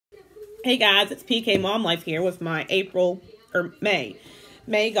Hey guys, it's PKMomLife here with my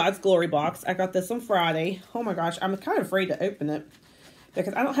May God's Glory box. I got this on Friday. Oh my gosh, I'm kind of afraid to open it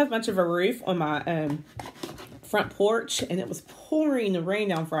because I don't have much of a roof on my front porch, and it was pouring the rain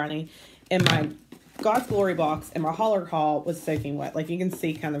down Friday, and my God's Glory box and my holler haul was soaking wet. Like you can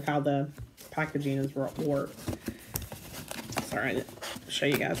see kind of how the packaging is warped. Sorry, I didn't show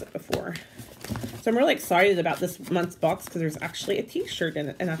you guys it before. So I'm really excited about this month's box because there's actually a t-shirt in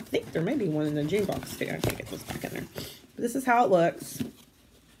it. And I think there may be one in the June box too. I can't get this back in there. But this is how it looks.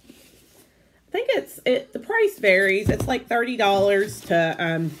 I think the price varies. It's like $30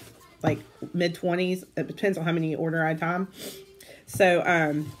 to like mid-20s. It depends on how many you order at a time. So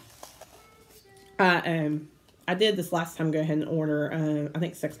I did this last time, go ahead and order I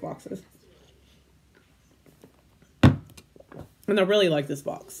think 6 boxes. And I really like this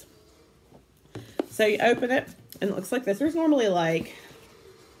box. So you open it, and it looks like this. There's normally like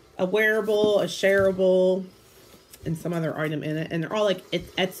a wearable, a shareable, and some other item in it. And they're all like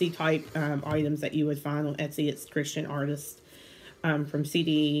Etsy type items that you would find on Etsy. It's Christian artists from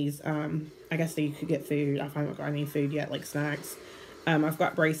CDs. I guess that you could get food. I haven't got any food yet, like snacks. I've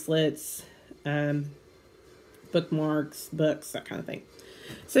got bracelets, bookmarks, books, that kind of thing.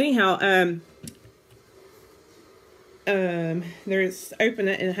 So anyhow, there's open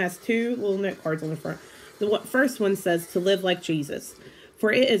it, and it has 2 little note cards on the front. The first one says to live like Jesus,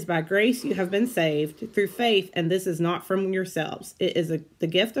 for it is by grace you have been saved through faith, and this is not from yourselves. It is the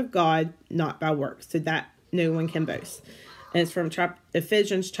gift of God, not by works, so that no one can boast. And it's from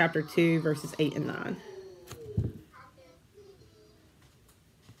Ephesians chapter 2 verses 8 and 9.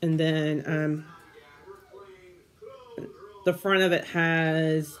 And then the front of it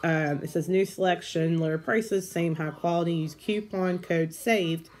has, it says new selection, lower prices, same high quality. Use coupon code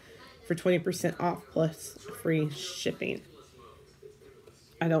SAVED for 20% off plus free shipping.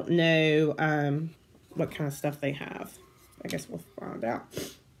 I don't know what kind of stuff they have. I guess we'll find out.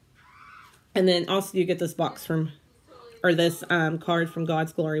 And then also you get this box from, or this card from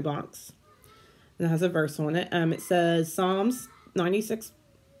God's Glory box. And it has a verse on it. It says Psalms 96.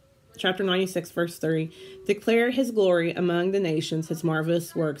 Chapter 96, verse 3, declare his glory among the nations, his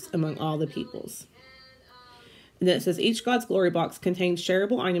marvelous works among all the peoples. And then it says, each God's Glory box contains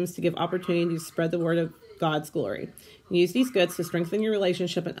shareable items to give opportunity to spread the word of God's glory. Use these goods to strengthen your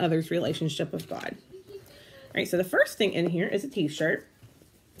relationship and others' relationship with God. All right, so the first thing in here is a t-shirt.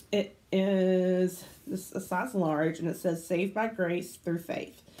 It is a size large, and it says, saved by grace through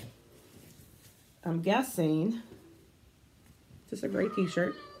faith. I'm guessing this is a great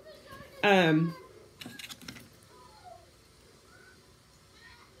t-shirt.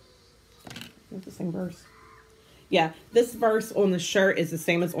 What's the same verse? Yeah, this verse on the shirt is the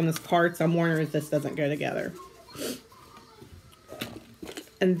same as on this card, so I'm wondering if this doesn't go together.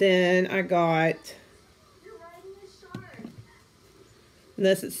 And then I got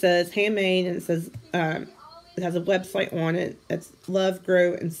this. It says handmade, and it says it has a website on it. It's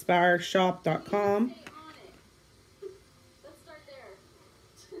lovegrowinspireshop.com.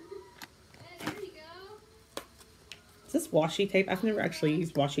 Is this washi tape? I've never actually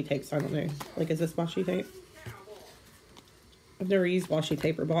used washi tape, so I don't know. Like, is this washi tape? I've never used washi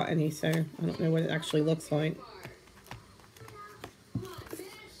tape or bought any, so I don't know what it actually looks like.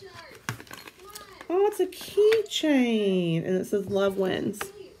 Oh, it's a keychain, and it says Love Wins.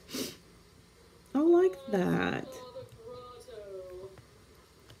 I like that.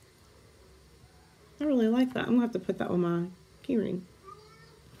 I really like that. I'm going to have to put that on my keyring.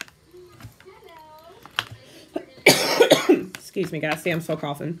 Excuse me, guys. See, I'm still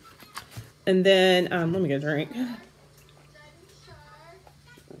coughing. And then, let me get a drink.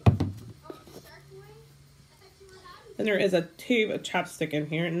 And there is a tube of chapstick in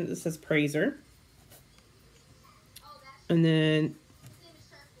here, and it says Praiser. And then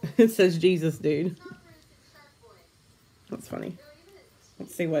it says Jesus, dude. That's funny.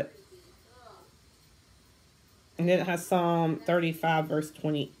 Let's see what. And then it has Psalm 35, verse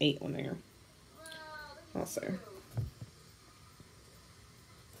 28 on there. Also.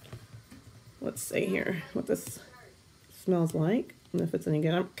 Let's see here what this smells like. I don't know if it's any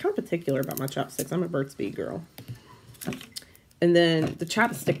good. I'm kind of particular about my chopsticks. I'm a Burt's Bees girl. And then the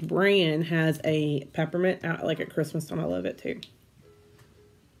chapstick brand has a peppermint out like at Christmas time. I love it too.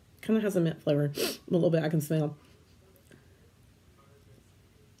 Kind of has a mint flavor. A little bit I can smell.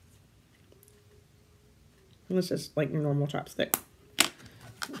 And it's just like your normal chopstick.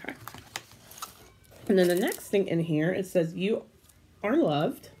 Okay. And then the next thing in here, it says you are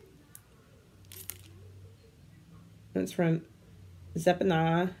loved. And it's from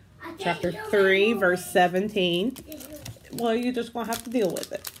Zephaniah chapter 3, verse 17. Well, you're just going to have to deal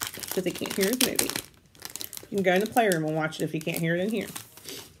with it. because he can't hear his movie. You can go in the playroom and watch it if you can't hear it in here.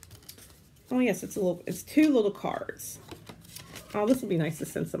 Oh yes, it's 2 little cards. Oh, this would be nice to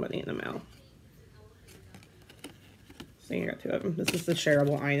send somebody in the mail. So you got 2 of them. This is the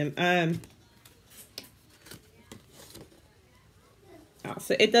shareable item. Oh,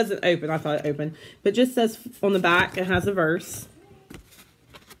 so it doesn't open. I thought it opened. But it just says on the back, it has a verse.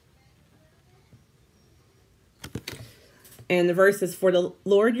 And the verse is, "For the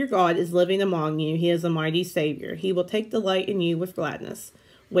Lord your God is living among you. He is a mighty Savior. He will take delight in you with gladness.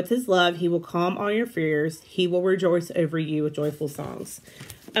 With his love, he will calm all your fears. He will rejoice over you with joyful songs."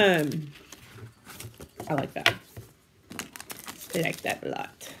 I like that. I like that a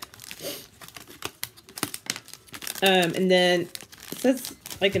lot. And then it says,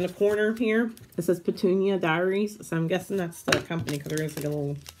 like in the corner here, it says Petunia Diaries. So I'm guessing that's the company, because there is like a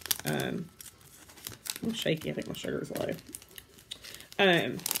little, shaky. I think my sugar is low.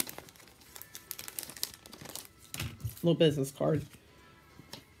 Little business card.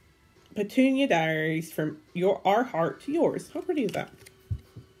 Petunia Diaries, from our heart to yours. How pretty is that?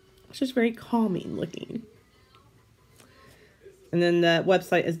 It's just very calming looking. And then the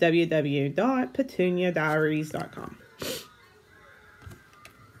website is www.petuniadiaries.com.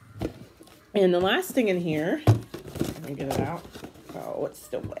 And the last thing in here, let me get it out. Oh, it's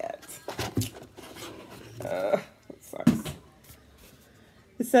still wet. It sucks.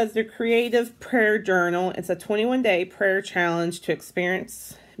 It says the Creative Prayer Journal. It's a 21-day prayer challenge to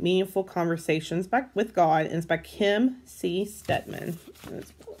experience meaningful conversations with God. And it's by Kim C. Stedman. And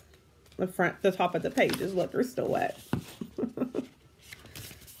it's the top of the pages. Look, they're still wet.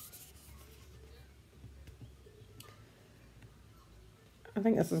 I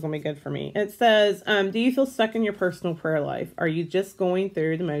think this is going to be good for me. It says, do you feel stuck in your personal prayer life? Are you just going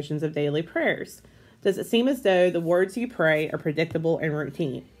through the motions of daily prayers? Does it seem as though the words you pray are predictable and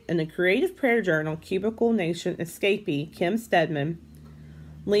routine? In the Creative Prayer Journal, Cubicle Nation escapee Kim Stedman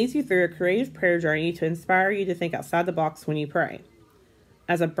leads you through a creative prayer journey to inspire you to think outside the box when you pray.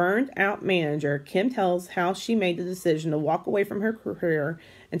 As a burned-out manager, Kim tells how she made the decision to walk away from her career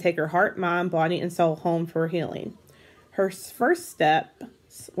and take her heart, mind, body, and soul home for healing. Her first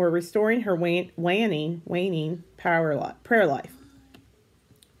steps were restoring her waning prayer life.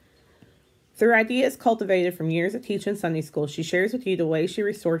 Through ideas cultivated from years of teaching Sunday school, she shares with you the way she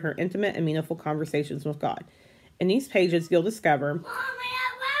restored her intimate and meaningful conversations with God. In these pages, you'll discover... Mommy,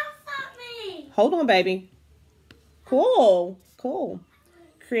 I found something! Hold on, baby. Cool.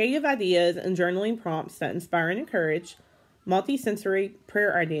 Creative ideas and journaling prompts that inspire and encourage, multi-sensory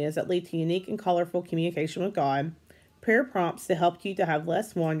prayer ideas that lead to unique and colorful communication with God, prayer prompts to help you to have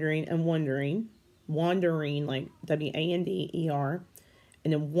less wandering, like W-A-N-D-E-R,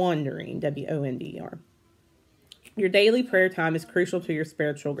 and then wandering, W-O-N-D-E-R. Your daily prayer time is crucial to your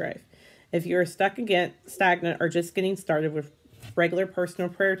spiritual growth. If you are stagnant, or just getting started with regular personal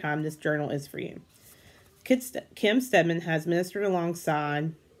prayer time, this journal is for you. Kim Stedman has ministered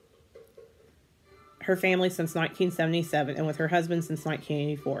alongside her family since 1977 and with her husband since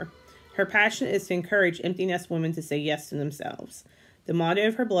 1984. Her passion is to encourage empty nest women to say yes to themselves. The motto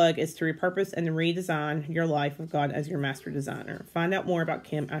of her blog is to repurpose and redesign your life with God as your master designer. Find out more about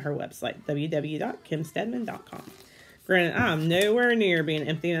Kim at her website, www.kimstedman.com. Granted, I'm nowhere near being an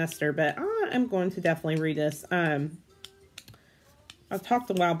empty nester, but I am going to definitely read this. I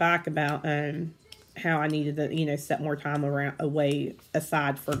talked a while back about how I needed to, set more time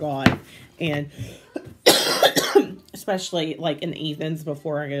aside for God. And especially like in the evenings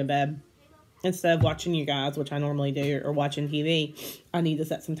before I go to bed. Instead of watching you guys, which I normally do, or watching TV, I need to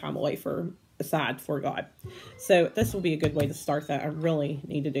set some time aside for God. So this will be a good way to start that. I really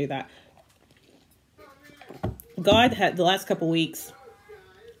need to do that. God had, the last couple weeks,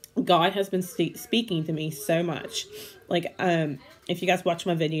 God has been speaking to me so much. Like, if you guys watch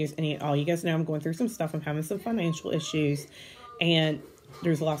my videos, and you guys know I'm going through some stuff. I'm having some financial issues, and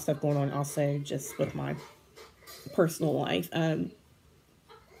there's a lot of stuff going on also just with my personal life.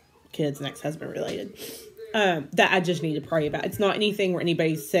 Kids and ex-husband related, that I just need to pray about. It's not anything where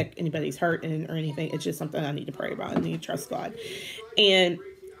anybody's sick, anybody's hurt, or anything. It's just something I need to pray about. I need to trust God. And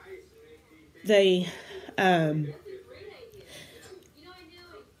I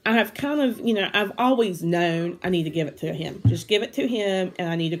have kind of, I've always known I need to give it to Him. Just give it to Him, and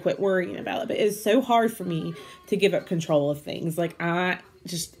I need to quit worrying about it. But it's so hard for me to give up control of things. Like,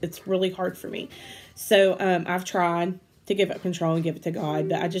 it's really hard for me. So, I've tried to give up control and give it to God,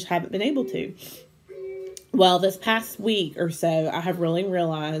 but I just haven't been able to. Well, this past week or so, I have really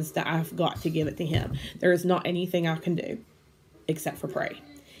realized that I've got to give it to Him. There is not anything I can do except for pray.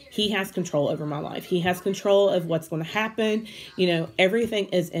 He has control over my life. He has control of what's going to happen. You know, everything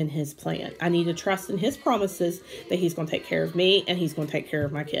is in his plan. I need to trust in his promises that he's going to take care of me and he's going to take care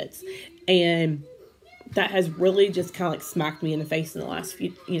of my kids. And that has really just kind of like smacked me in the face in the last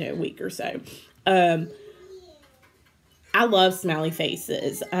few, week or so. I love smiley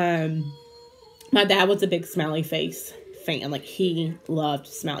faces. My dad was a big smiley face fan. Like, he loved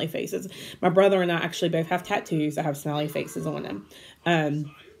smiley faces. My brother and I actually both have tattoos that have smiley faces on them.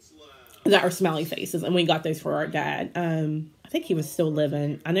 That are smiley faces. And we got those for our dad. I think he was still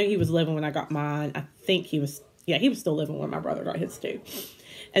living. I know he was living when I got mine. I think he was still living when my brother got his too.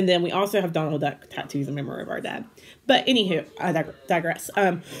 And then we also have Donald Duck tattoos in memory of our dad. But anywho, I digress.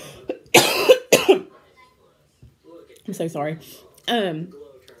 I'm so sorry.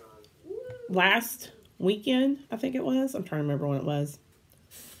 Last weekend, I think it was. I'm trying to remember when it was.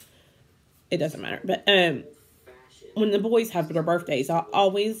 It doesn't matter. But when the boys have their birthdays, I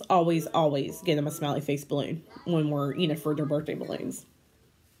always get them a smiley face balloon when we're, for their birthday balloons.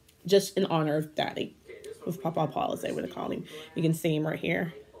 Just in honor of Daddy. With Papa Paul, as they would have called him. You can see him right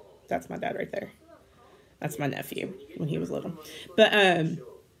here. That's my dad right there. That's my nephew when he was little. But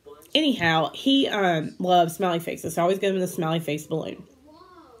anyhow, he loves smiley faces. So I always give him the smiley face balloon.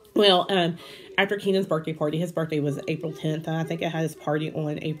 Well, after Keenan's birthday party, his birthday was April 10th. And I think I had his party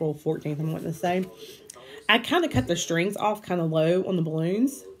on April 14th, I'm wanting to say. I kind of cut the strings off kind of low on the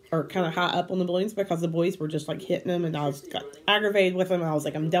balloons. Or kind of high up on the balloons, because the boys were just like hitting them, and I got aggravated with them. I was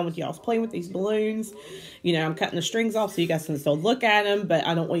like, I'm done with y'all playing with these balloons. I'm cutting the strings off so you guys can still look at them, but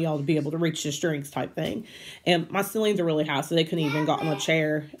I don't want y'all to be able to reach the strings type thing. And my ceilings are really high, so they couldn't even got on a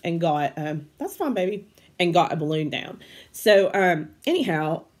chair and got, that's fine, baby, and got a balloon down. So,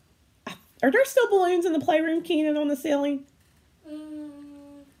 anyhow, are there still balloons in the playroom, Keenan, on the ceiling?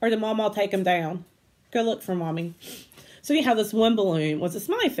 Or did Mama take them down? Go look for Mommy. So you have this one balloon was a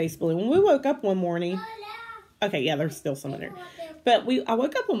smiley face balloon. When we woke up one morning, okay, yeah, there's still some in there. But I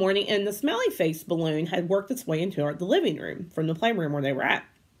woke up one morning and the smiley face balloon had worked its way into the living room from the playroom where they were at.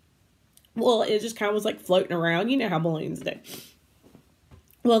 Well, it just kind of was like floating around. You know how balloons do.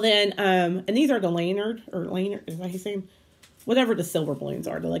 Well then, and these are the lanyard, is that how you say them? Whatever the silver balloons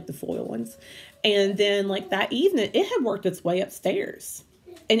are, they're like the foil ones. And then like that evening, it had worked its way upstairs.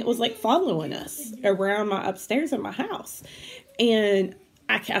 And it was like following us around my upstairs in my house. And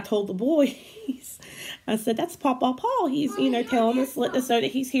I told the boys, I said, that's Papa Paul. He's, telling us, letting us know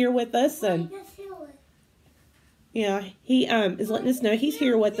that he's here with us. And yeah, he is letting us know he's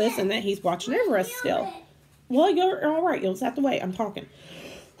here with us and that he's watching over us still. Well, you're all right. You'll just have to wait. I'm talking.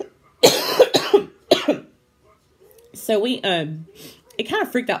 So it kind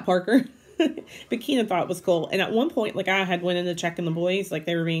of freaked out Parker. But Keenan thought it was cool. And at one point, like, I had went in to check on the boys. Like,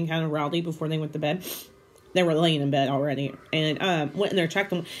 they were being kind of rowdy before they went to bed. They were laying in bed already. And went in there, checked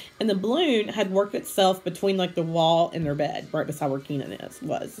them. And the balloon had worked itself between, like, the wall and their bed. Right beside where Keenan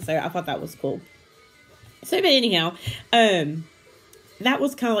was. So I thought that was cool. So, but anyhow, that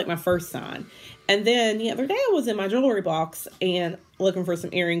was kind of like my first sign. And then the other day, I was in my jewelry box and looking for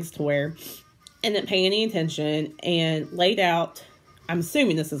some earrings to wear. And didn't pay any attention. And laid out... I'm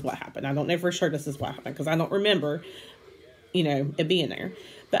assuming this is what happened. I don't know for sure this is what happened because I don't remember, it being there.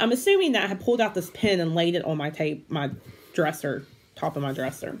 But I'm assuming that I had pulled out this pen and laid it on my dresser, top of my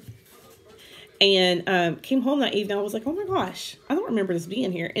dresser. And came home that evening. I was like, oh my gosh, I don't remember this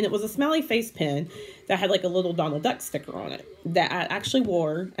being here. And it was a smiley face pen that had like a little Donald Duck sticker on it that I actually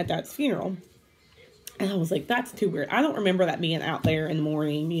wore at Dad's funeral. And I was like, that's too weird. I don't remember that being out there in the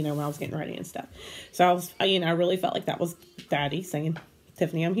morning, when I was getting ready and stuff. So I was, I really felt like that was Daddy saying,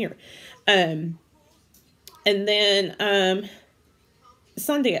 Tiffany, I'm here. And then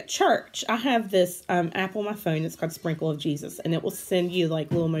Sunday at church, I have this app on my phone. It's called Sprinkle of Jesus. And it will send you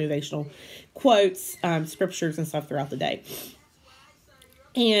like little motivational quotes, scriptures and stuff throughout the day.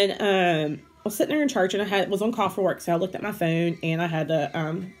 And I was sitting there in church and I was on call for work. So I looked at my phone and I had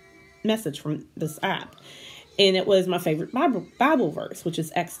a message from this app. And it was my favorite Bible verse, which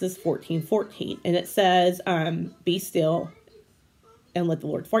is Exodus 14:14. And it says, be still and let the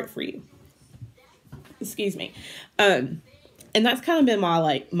Lord fight for you. Excuse me. And that's kind of been my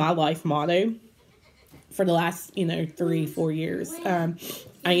life motto for the last, 3-4 years.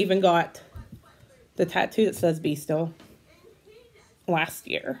 I even got the tattoo that says be still last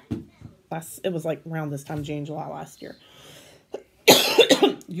year. It was like around this time, June, July last year.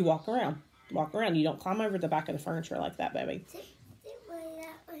 You walk around. You don't climb over the back of the furniture like that, baby.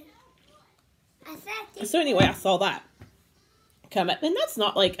 So anyway, I saw that come up. And that's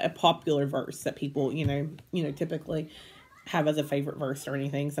not like a popular verse that people, typically have as a favorite verse or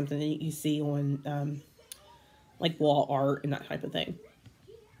anything. Something that you see on, like wall art and that type of thing.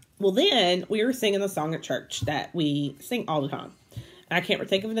 Well, then we were singing a song at church that we sing all the time. I can't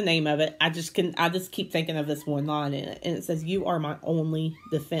think of the name of it. I just keep thinking of this one line in it. And it says, "You are my only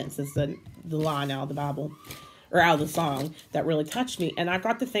defense," is the line out of the Bible, or out of the song, that really touched me. And I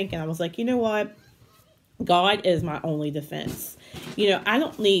got to thinking, I was like, you know what? God is my only defense. You know, I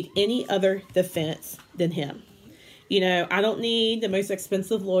don't need any other defense than him. You know, I don't need the most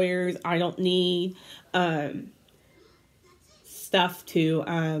expensive lawyers. I don't need stuff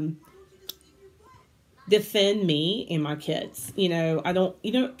to defend me and my kids. You know,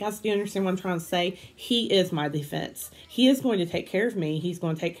 guys, do you understand what I'm trying to say? He is my defense. He is going to take care of me. He's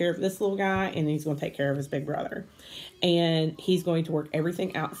going to take care of this little guy, and he's going to take care of his big brother. And he's going to work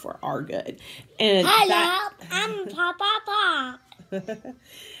everything out for our good. And hello, I'm Papa.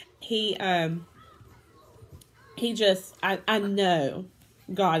 I know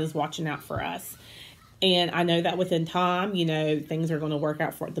God is watching out for us. And I know that within time, you know, things are going to work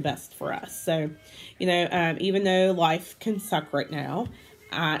out for the best for us. So, you know, even though life can suck right now,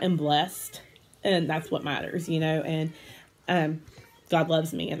 I am blessed, and that's what matters, you know. And God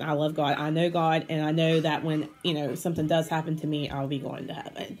loves me, and I love God. I know God, and I know that when, you know, something does happen to me, I'll be going to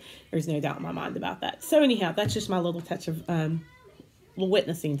heaven. There's no doubt in my mind about that. So anyhow, that's just my little touch of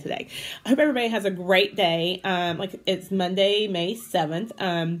witnessing today. I hope everybody has a great day. Like, it's Monday, May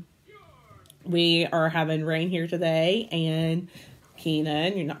 7th. We are having rain here today, and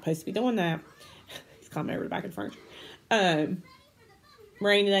Keenan, you're not supposed to be doing that. He's coming over the back of the furniture.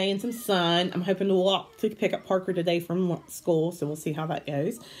 Rain today and some sun. I'm hoping to walk to pick up Parker today from school, so we'll see how that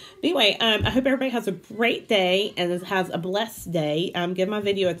goes. But anyway, I hope everybody has a great day and has a blessed day. Give my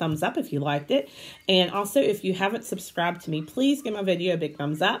video a thumbs up if you liked it. And also, if you haven't subscribed to me, please give my video a big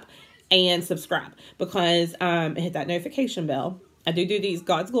thumbs up and subscribe, because hit that notification bell. I do these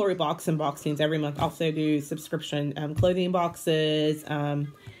God's Glory box unboxings every month. Also do subscription clothing boxes. I'm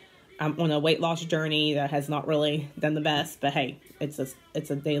on a weight loss journey that has not really done the best, but hey, it's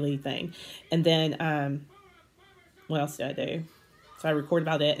a daily thing. And then what else do I do? So I record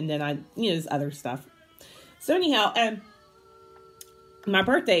about it, and then there's other stuff. So anyhow, my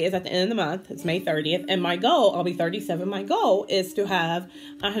birthday is at the end of the month. It's May 30th, and my goal, I'll be 37. My goal is to have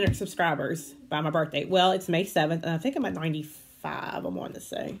 100 subscribers by my birthday. Well, it's May 7th, and I think I'm at 95. I want to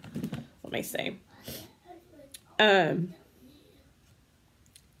say. Let me see. And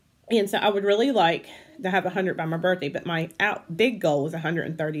so I would really like to have 100 by my birthday, but my big goal was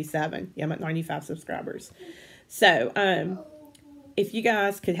 137. Yeah, I'm at 95 subscribers. So, if you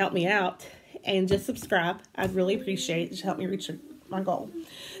guys could help me out and just subscribe, I'd really appreciate it. Just help me reach my goal.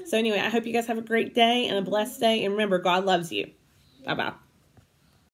 So anyway, I hope you guys have a great day and a blessed day. And remember, God loves you. Bye-bye.